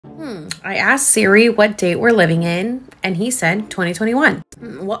I asked Siri what date we're living in, and he said 2021.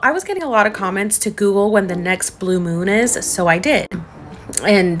 Well, I was getting a lot of comments to Google when the next blue moon is, so I did.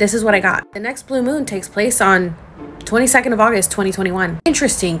 And this is what I got. The next blue moon takes place on 22nd of August, 2021.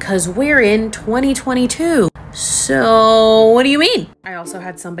 Interesting, because we're in 2022. So what do you mean? I also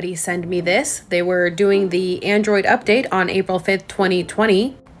had somebody send me this. They were doing the Android update on April 5th,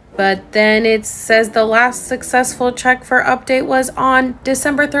 2020. But then it says the last successful check for update was on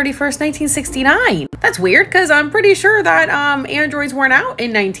December 31st, 1969. That's weird because I'm pretty sure that Androids weren't out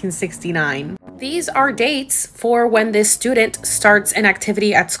in 1969. These are dates for when this student starts an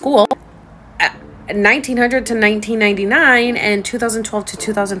activity at school. 1900 to 1999 and 2012 to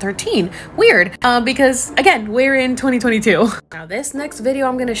 2013. Weird, because again, we're in 2022. Now this next video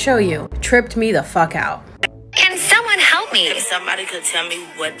I'm gonna show you tripped me the fuck out. Can someone help me? If somebody could tell me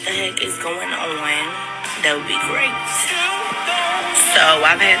what the heck is going on, that would be great. So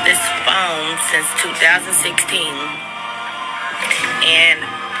I've had this phone since 2016, and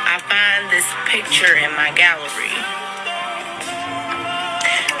I find this picture in my gallery.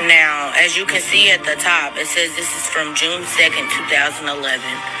 Now, as you can see at the top, it says this is from June 2nd, 2011.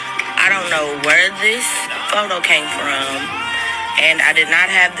 I don't know where this photo came from, and I did not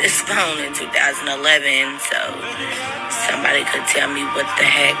have this phone in 2011, so somebody could tell me what the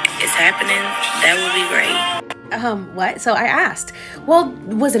heck is happening, that would be great. What? So I asked, well,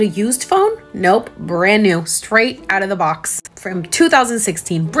 was it a used phone? Nope, brand new, straight out of the box from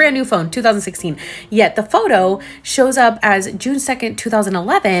 2016, brand new phone, 2016. Yet the photo shows up as June 2nd,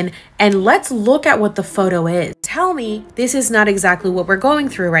 2011. And let's look at what the photo is. Tell me this is not exactly what we're going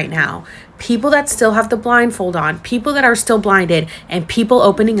through right now. People that still have the blindfold on, people that are still blinded, and people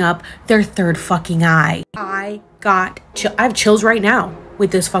opening up their third fucking eye. I have chills right now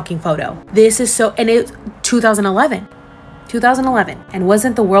with this fucking photo. This is so, and it's 2011. And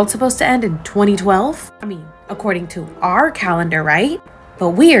wasn't the world supposed to end in 2012? I mean, according to our calendar, right? But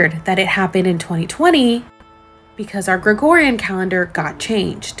weird that it happened in 2020 because our Gregorian calendar got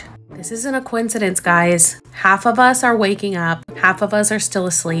changed. This isn't a coincidence, guys. Half of us are waking up, half of us are still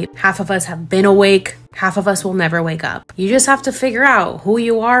asleep, half of us have been awake, half of us will never wake up. You just have to figure out who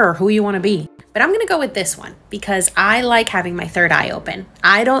you are or who you want to be. But I'm gonna go with this one because I like having my third eye open.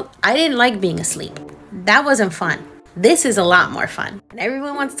 I didn't like being asleep. That wasn't fun. This is a lot more fun. And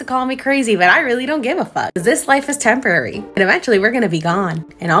everyone wants to call me crazy, but I really don't give a fuck. Because this life is temporary. And eventually we're gonna be gone.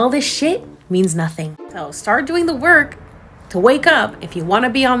 And all this shit means nothing. So start doing the work to wake up if you want to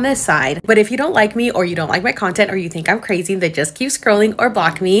be on this side. But if you don't like me or you don't like my content or you think I'm crazy, then just keep scrolling or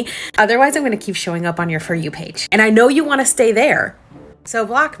block me. Otherwise, I'm going to keep showing up on your For You page. And I know you want to stay there, so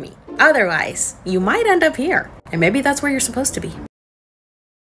block me. Otherwise, you might end up here. And maybe that's where you're supposed to be.